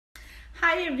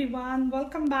Hi everyone,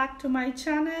 welcome back to my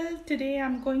channel. Today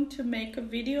I'm going to make a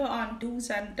video on do's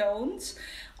and don'ts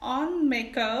on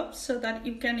makeup so that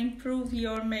you can improve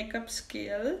your makeup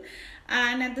skill.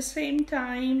 And at the same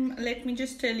time, let me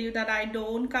just tell you that I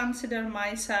don't consider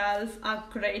myself a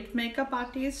great makeup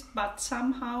artist, but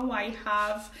somehow I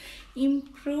have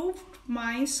improved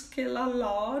my skill a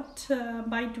lot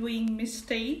by doing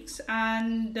mistakes,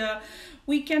 and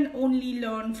we can only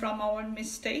learn from our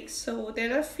mistakes. So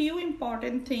there are a few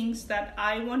important things that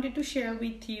I wanted to share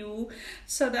with you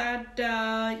so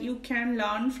that you can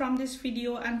learn from this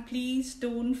video. And please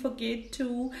don't forget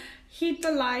to hit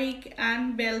the like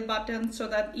and bell button so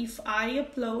that if I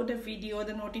upload a video,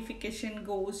 the notification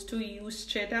goes to you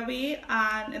straight away.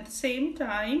 And at the same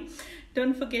time,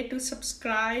 don't forget to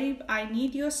subscribe. I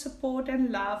need your support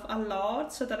and love a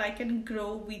lot so that I can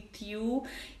grow with you.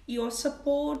 Your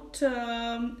support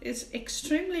is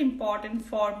extremely important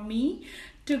for me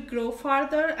to grow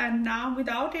further. And now,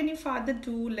 without any further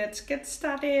ado, let's get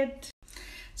started.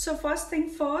 So first thing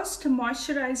first,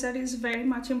 moisturizer is very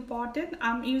much important.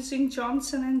 I'm using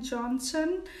Johnson &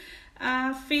 Johnson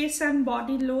face and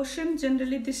body lotion.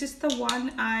 Generally, this is the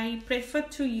one I prefer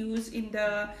to use in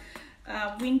the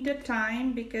winter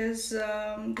time because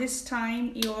this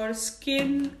time your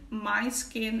skin, my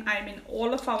skin, I mean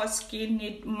all of our skin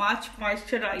need much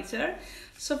moisturizer.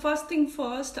 So first thing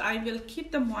first, I will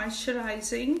keep the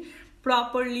moisturizing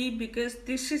properly because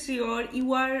this is your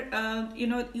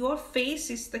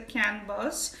face is the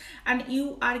canvas and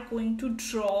you are going to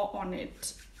draw on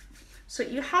it. So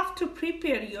you have to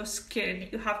prepare your skin,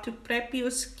 you have to prep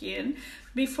your skin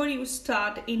before you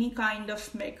start any kind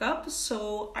of makeup.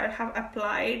 So I have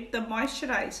applied the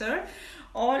moisturizer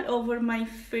all over my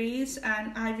face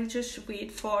and I will just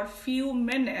wait for a few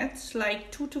minutes,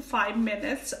 like 2 to 5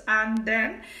 minutes, and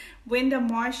then when the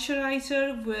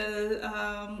moisturizer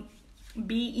will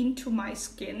be into my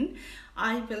skin,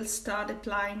 I will start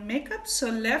applying makeup. So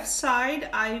left side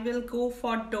I will go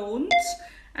for don'ts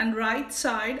and right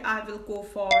side I will go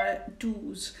for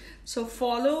do's. So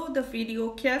follow the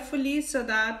video carefully so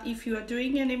that if you are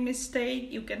doing any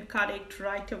mistake, you can correct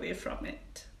right away from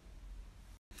it.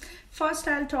 First,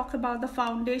 I'll talk about the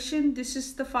foundation. This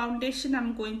is the foundation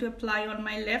I'm going to apply on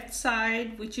my left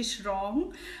side, which is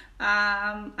wrong.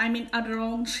 I mean a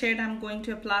wrong shade I'm going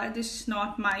to apply. This is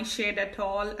not my shade at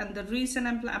all, and the reason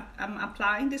I'm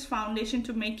applying this foundation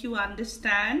to make you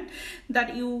understand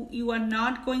that you are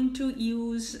not going to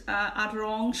use a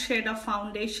wrong shade of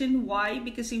foundation. Why?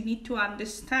 Because you need to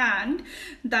understand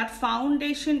that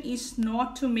foundation is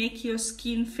not to make your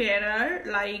skin fairer,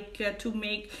 like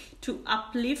to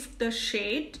uplift the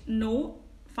shade. No,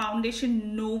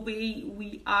 foundation, no way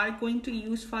we are going to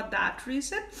use for that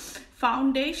reason.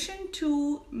 Foundation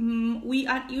to we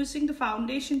are using the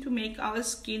foundation to make our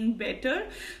skin better,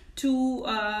 to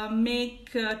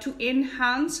to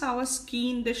enhance our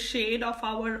skin, the shade of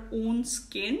our own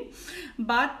skin,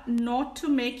 but not to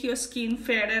make your skin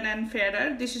fairer and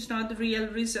fairer. This is not the real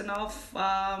reason of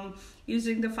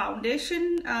using the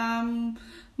foundation.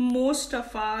 Most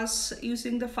of us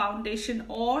using the foundation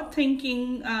or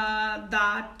thinking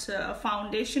that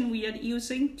foundation we are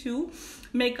using to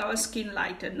make our skin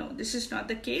lighter. No, this is not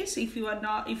the case. If you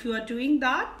are doing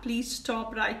that, please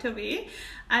stop right away.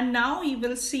 And now you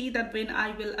will see that when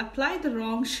I will apply the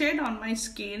wrong shade on my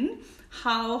skin,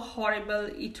 how horrible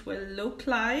it will look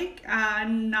like.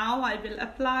 And now I will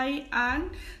apply, and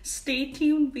stay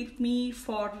tuned with me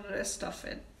for the rest of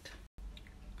it.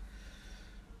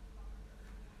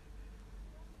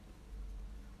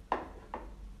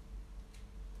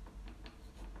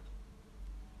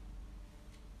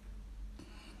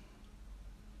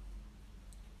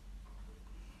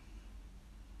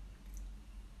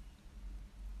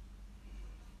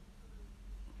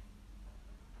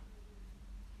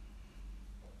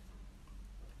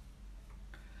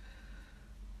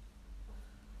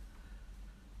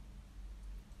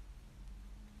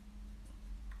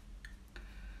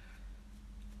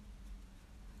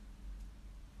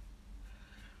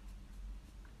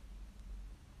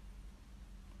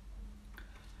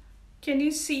 Can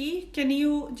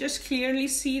you just clearly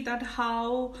see that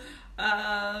how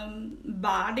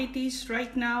bad it is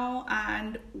right now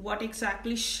and what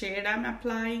exactly shade I'm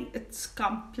applying? It's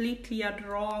completely a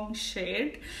wrong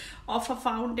shade of a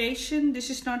foundation.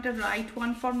 This is not the right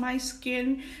one for my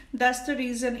skin. That's the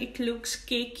reason it looks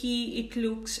cakey, it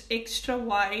looks extra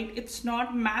white. It's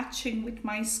not matching with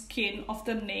my skin of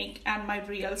the neck and my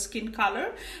real skin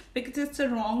color because it's the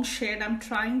wrong shade. I'm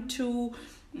trying to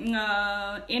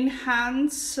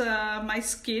enhance my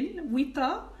skin with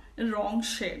a wrong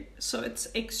shade. So it's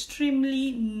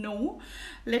extremely no.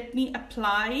 Let me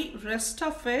apply rest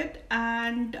of it,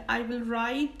 and I will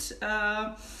write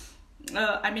I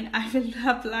will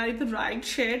apply the right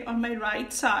shade on my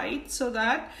right side so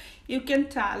that you can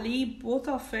tally both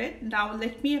of it. Now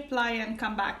let me apply and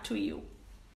come back to you.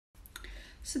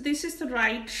 So this is the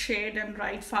right shade and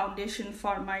right foundation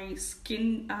for my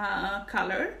skin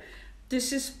color.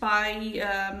 This is by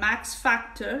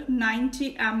MaxFactor.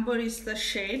 90 Amber is the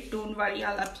shade. Don't worry,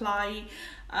 I'll apply.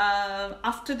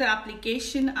 After the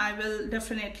application, I will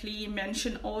definitely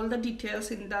mention all the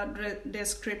details in the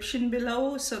description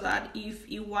below, so that if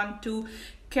you want to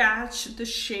catch the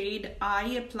shade I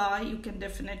apply, you can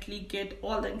definitely get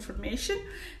all the information.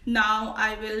 Now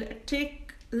I will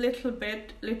take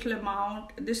little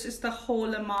amount. This is the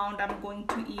whole amount I'm going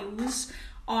to use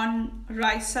on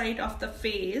right side of the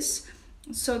face,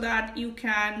 so that you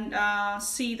can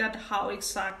see that how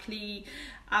exactly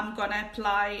I'm gonna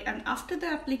apply. And after the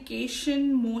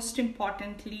application, most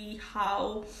importantly,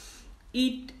 how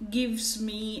it gives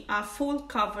me a full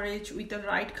coverage with the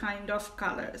right kind of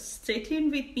colors. Stay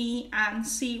tuned with me and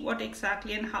see what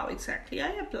exactly and how exactly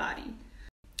I apply.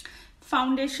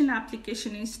 Foundation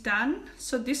application is done.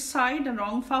 So this side the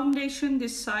wrong foundation,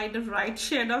 this side the right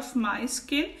shade of my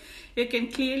skin. You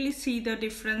can clearly see the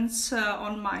difference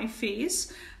on my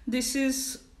face. This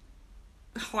is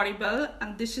horrible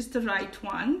and this is the right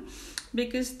one,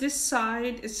 because this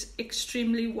side is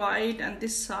extremely white and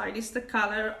this side is the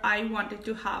color I wanted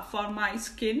to have for my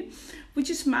skin, which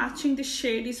is matching. The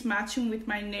shade is matching with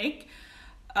my neck.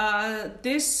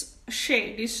 This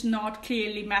shade is not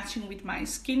clearly matching with my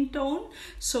skin tone.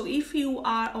 So if you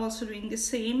are also doing the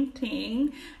same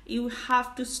thing, you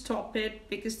have to stop it,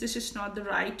 because this is not the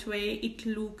right way. It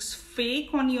looks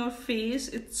fake on your face.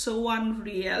 It's so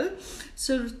unreal.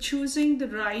 So choosing the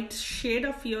right shade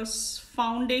of your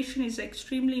foundation is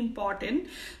extremely important.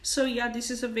 So yeah,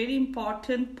 this is a very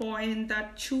important point,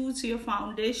 that choose your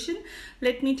foundation.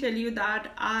 Let me tell you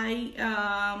that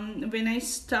when I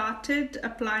started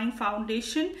applying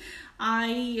foundation,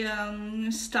 I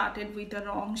started with the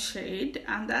wrong shade,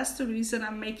 and that's the reason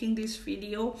I'm making this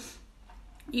video.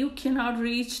 You cannot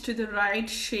reach to the right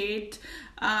shade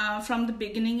from the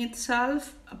beginning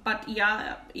itself, but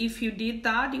yeah, if you did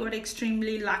that, you are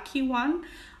extremely lucky one.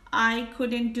 I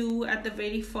couldn't do at the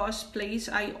very first place.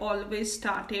 I always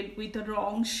started with the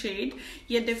wrong shade.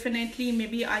 Yeah, definitely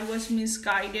maybe I was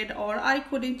misguided, or I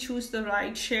couldn't choose the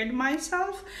right shade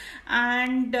myself.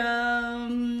 And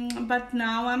but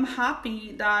now I'm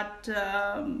happy that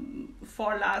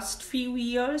for last few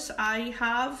years I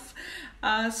have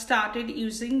started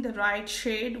using the right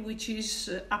shade, which is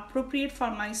appropriate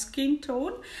for my skin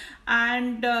tone.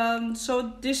 And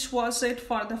so this was it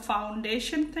for the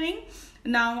foundation thing.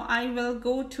 Now I will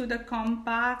go to the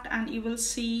compact and you will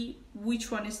see which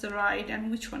one is the right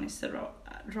and which one is the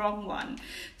wrong one.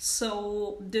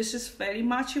 So this is very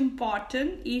much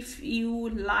important. If you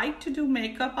like to do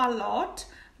makeup a lot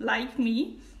like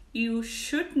me, you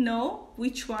should know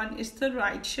which one is the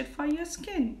right shade for your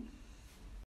skin.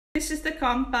 This is the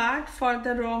compact for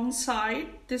the wrong side.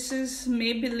 This is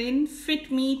Maybelline Fit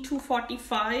Me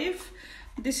 245.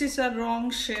 This is a wrong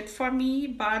shade for me,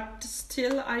 but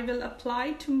still I will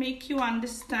apply to make you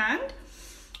understand.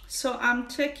 So I'm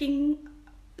taking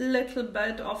a little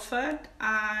bit of it,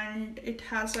 and it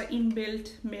has an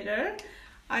inbuilt mirror.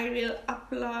 I will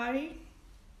apply.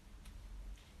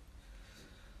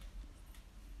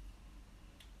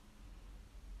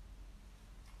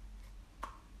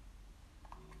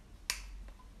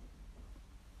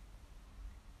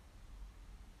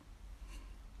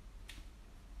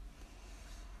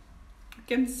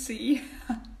 Can see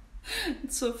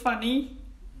it's so funny.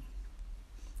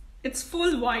 It's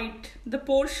full white. The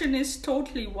portion is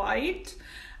totally white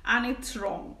and it's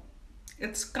wrong.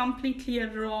 It's completely a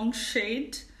wrong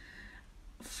shade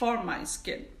for my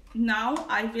skin. Now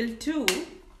I will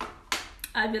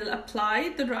apply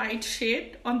the right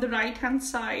shade on the right hand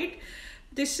side.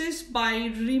 This is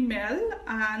by Rimmel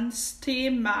and Stay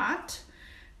Matte.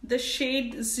 The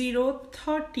shade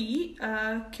 030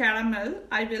 caramel.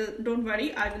 Don't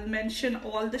worry, I will mention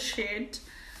all the shade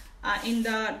in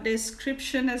the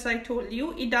description. As I told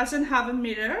you, it doesn't have a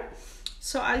mirror,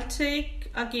 so I'll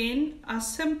take again a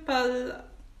simple,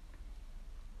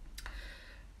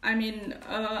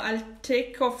 I'll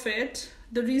take of it.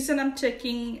 The reason I'm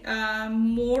taking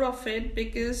more of it,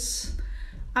 because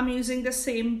I'm using the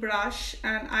same brush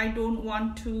and I don't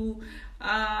want to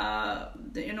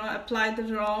apply the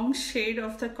wrong shade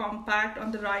of the compact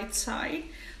on the right side.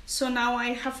 So now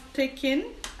I have taken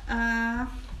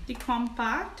the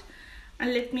compact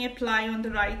and let me apply on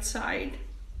the right side.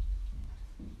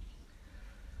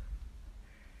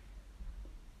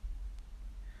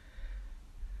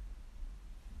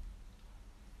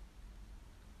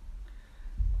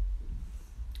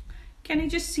 Can you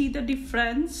just see the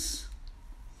difference?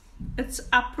 It's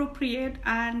appropriate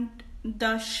and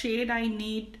the shade I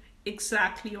need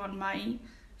exactly on my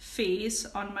face,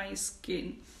 on my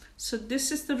skin. So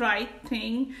this is the right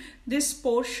thing. This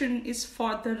portion is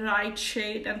for the right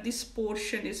shade and this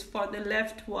portion is for the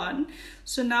left one.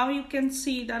 So now you can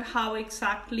see that how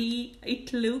exactly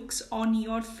it looks on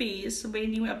your face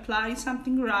when you apply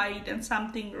something right and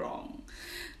something wrong.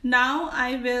 Now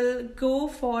I will go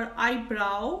for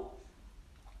eyebrow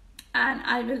and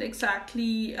I will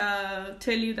exactly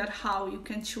tell you that how you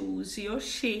can choose your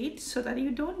shade so that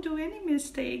you don't do any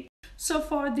mistake. So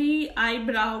for the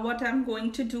eyebrow, what I'm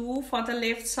going to do for the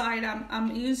left side,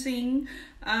 I'm using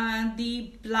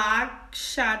the black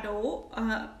shadow.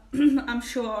 I'm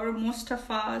sure most of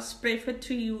us prefer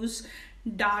to use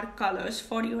dark colors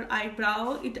for your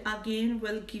eyebrow. It again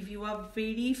will give you a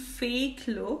very fake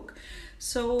look.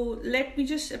 So let me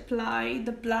just apply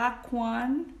the black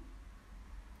one.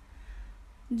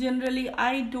 Generally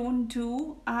I don't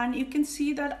do, and you can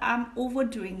see that I'm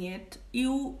overdoing it.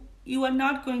 You are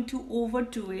not going to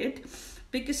overdo it,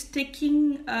 because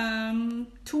taking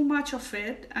too much of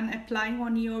it and applying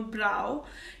on your brow,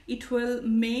 it will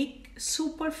make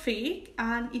super fake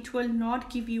and it will not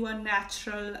give you a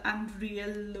natural and real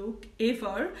look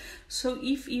ever. So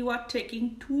if you are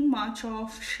taking too much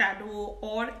of shadow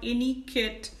or any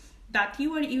kit that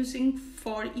you are using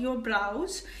for your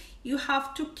brows, you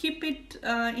have to keep it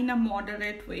in a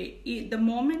moderate way. The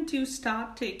moment you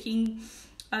start taking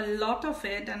a lot of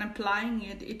it and applying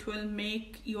it, it will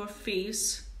make your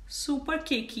face super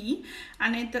cakey,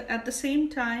 and at the same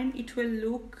time it will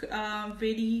look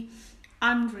very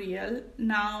unreal.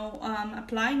 Now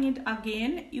applying it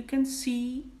again, you can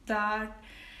see that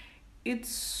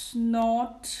it's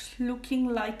not looking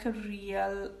like a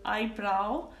real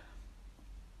eyebrow.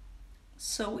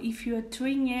 So if you are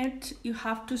doing it, you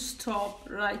have to stop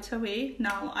right away.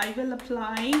 Now I will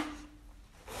apply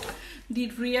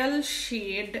the real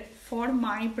shade for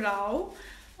my brow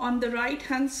on the right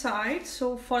hand side.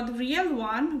 So for the real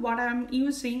one, what I'm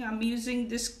using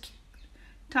this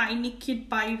tiny kit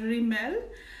by Rimmel,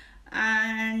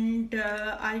 and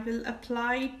I will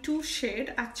apply two shades.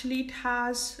 Actually it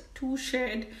has two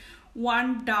shades,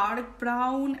 one dark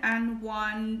brown and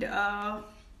one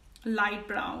light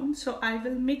brown. So I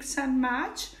will mix and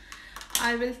match.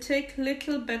 I will take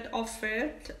little bit of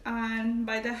it, and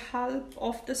by the help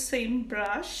of the same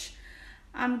brush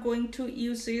I'm going to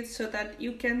use it so that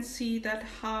you can see that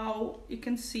how you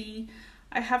can see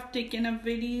I have taken a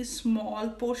very small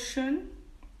portion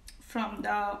from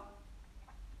the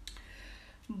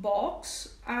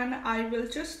box and I will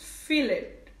just fill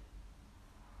it.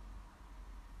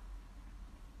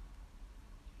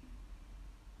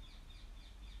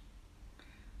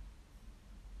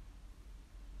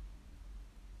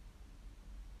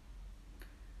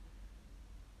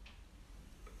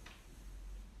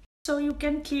 So you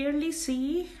can clearly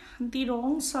see the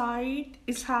wrong side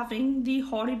is having the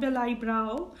horrible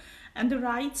eyebrow, and the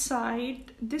right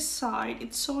side, this side,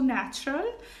 it's so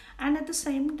natural, and at the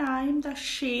same time the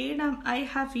shade I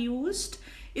have used,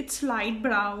 it's light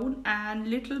brown and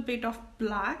little bit of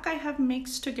black I have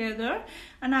mixed together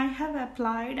and I have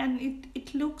applied, and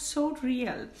it looks so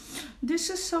real. This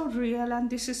is so real and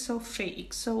this is so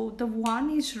fake. So the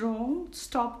one is wrong.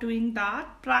 Stop doing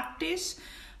that.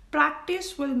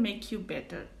 Practice will make you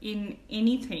better in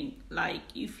anything. Like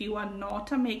if you are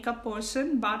not a makeup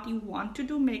person but you want to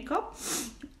do makeup,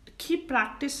 keep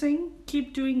practicing,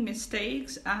 keep doing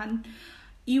mistakes, and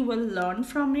you will learn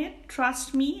from it.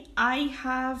 Trust me, I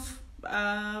have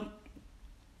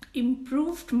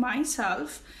improved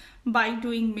myself by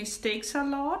doing mistakes a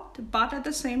lot, but at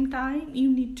the same time you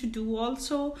need to do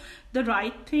also the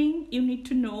right thing. You need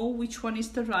to know which one is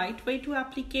the right way to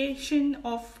application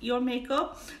of your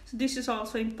makeup. So this is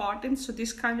also important. So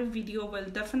this kind of video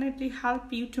will definitely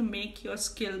help you to make your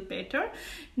skill better.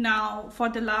 Now for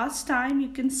the last time, you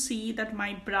can see that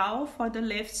my brow for the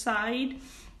left side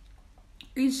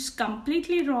is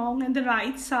completely wrong and the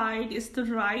right side is the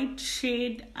right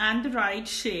shade and the right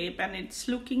shape, and it's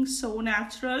looking so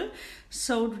natural,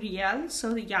 so real.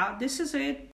 So yeah, this is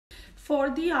it. For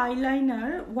the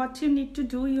eyeliner, what you need to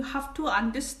do, you have to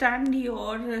understand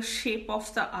your shape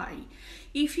of the eye.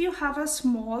 If you have a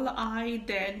small eye,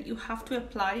 then you have to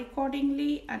apply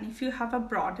accordingly, and if you have a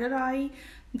broader eye,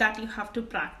 that you have to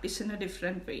practice in a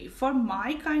different way. For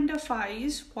my kind of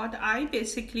eyes, what I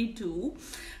basically do,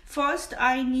 first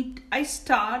I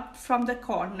start from the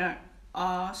corner.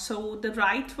 So the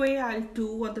right way I'll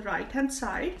do on the right hand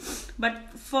side,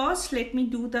 but first let me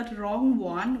do the wrong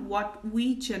one, what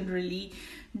we generally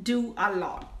do a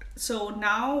lot. So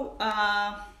now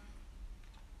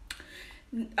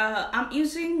I'm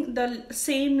using the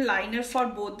same liner for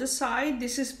both the side.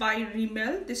 This is by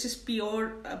Rimmel. This is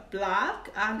pure black,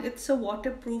 and it's a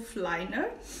waterproof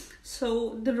liner.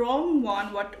 So the wrong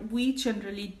one, what we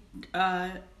generally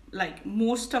like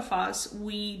most of us,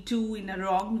 we do in a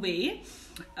wrong way,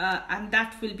 and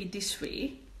that will be this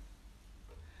way.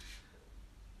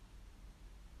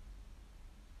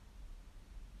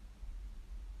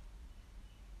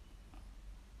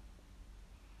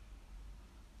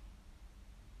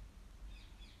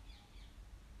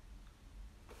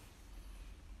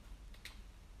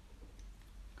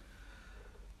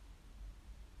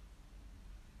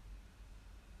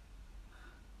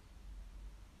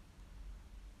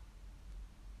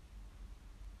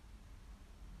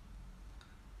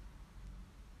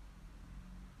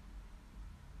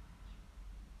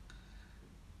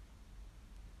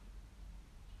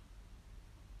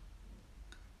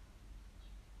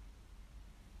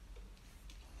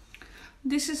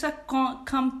 This is a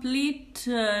complete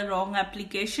wrong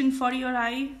application for your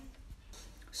eye.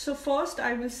 So first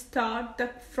I will start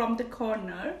from the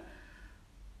corner.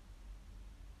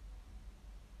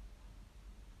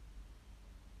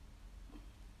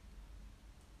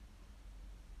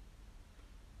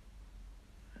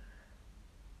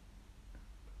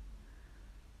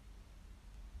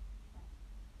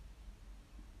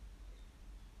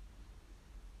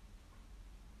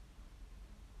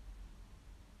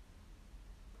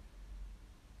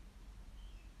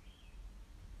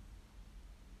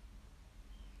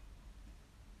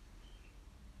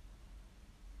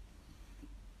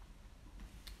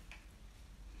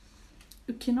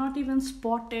 You cannot even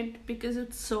spot it because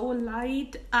it's so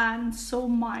light and so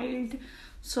mild,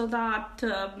 so that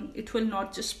it will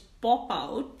not just pop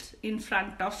out in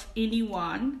front of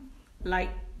anyone.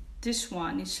 Like this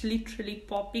one is literally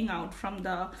popping out from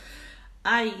the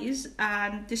eyes,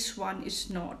 and this one is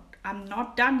not. I'm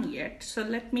not done yet, so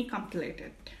let me complete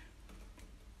it.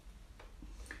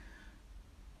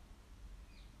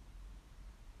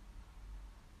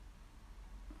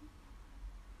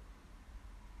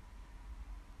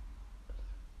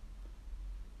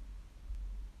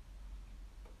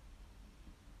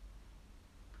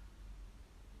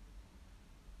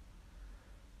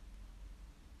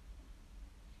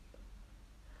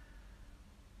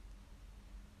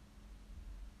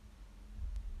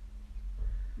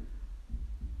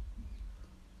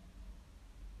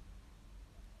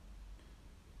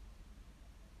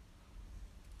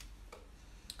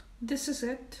 This is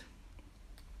it.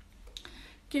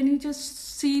 Can you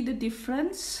just see the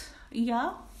difference?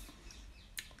 Yeah,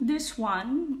 this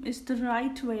one is the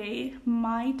right way,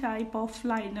 my type of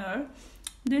liner.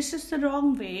 This is the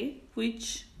wrong way,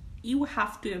 which you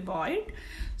have to avoid.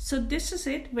 So this is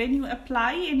it. When you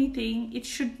apply anything, it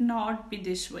should not be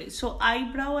this way. So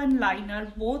eyebrow and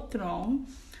liner both wrong,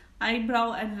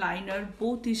 eyebrow and liner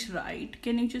both is right.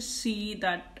 Can you just see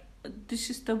that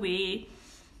this is the way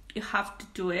you have to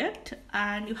do it,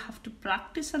 and you have to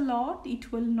practice a lot.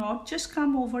 It will not just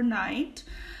come overnight,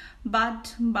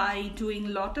 but by doing a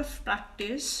lot of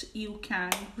practice you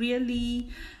can really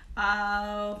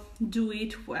do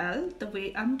it well the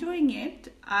way I'm doing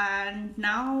it. And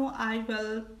now I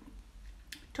will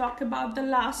talk about the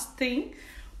last thing,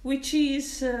 which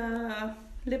is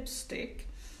lipstick.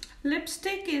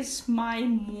 Lipstick is my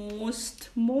most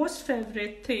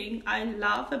favorite thing. I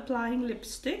love applying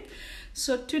lipstick.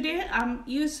 So today I'm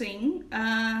using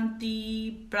the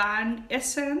brand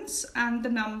Essence and the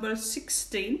number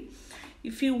 16.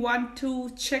 If you want to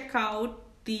check out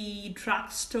the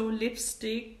drugstore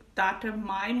lipstick that are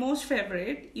my most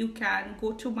favorite, you can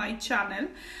go to my channel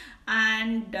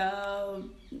and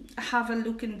have a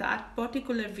look in that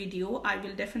particular video. I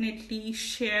will definitely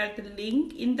share the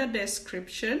link in the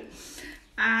description.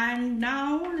 And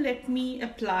now let me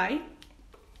apply.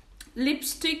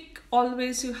 Lipstick,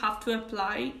 always you have to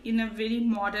apply in a very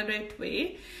moderate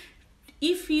way.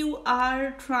 If you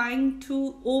are trying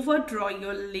to overdraw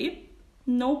your lip,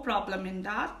 no problem in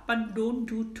that, but don't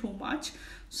do too much.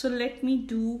 So let me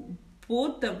do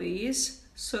both the ways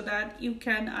so that you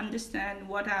can understand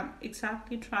what I'm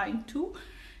exactly trying to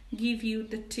give you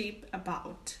the tip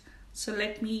about. So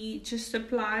let me just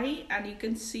apply and you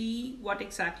can see what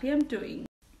exactly I'm doing.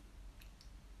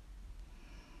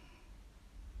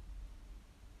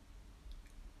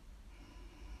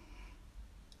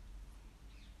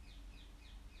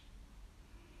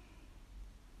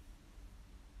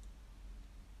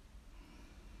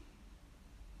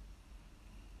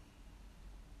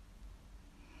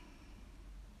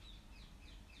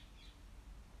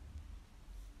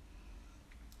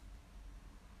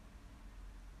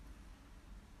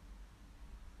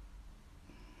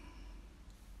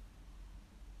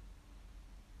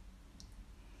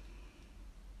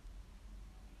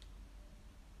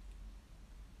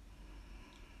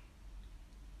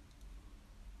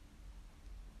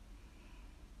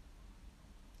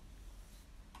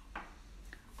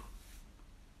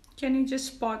 Can you just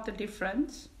spot the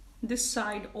difference? This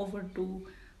side over to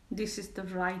this is the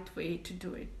right way to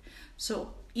do it.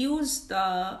 So use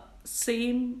the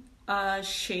same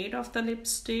shade of the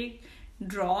lipstick,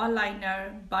 draw a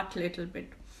liner, but little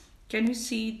bit. Can you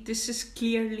see this is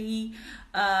clearly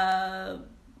a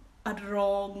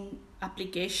wrong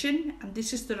application and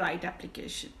this is the right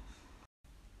application.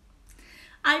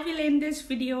 I will end this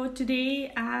video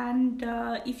today, and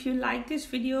if you like this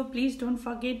video, please don't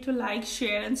forget to like,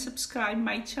 share and subscribe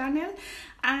my channel,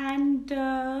 and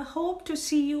hope to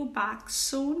see you back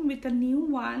soon with a new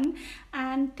one.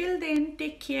 And till then,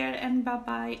 take care and bye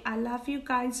bye. I love you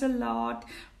guys a lot.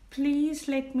 Please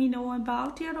let me know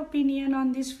about your opinion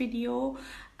on this video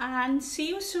and see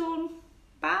you soon.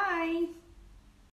 Bye.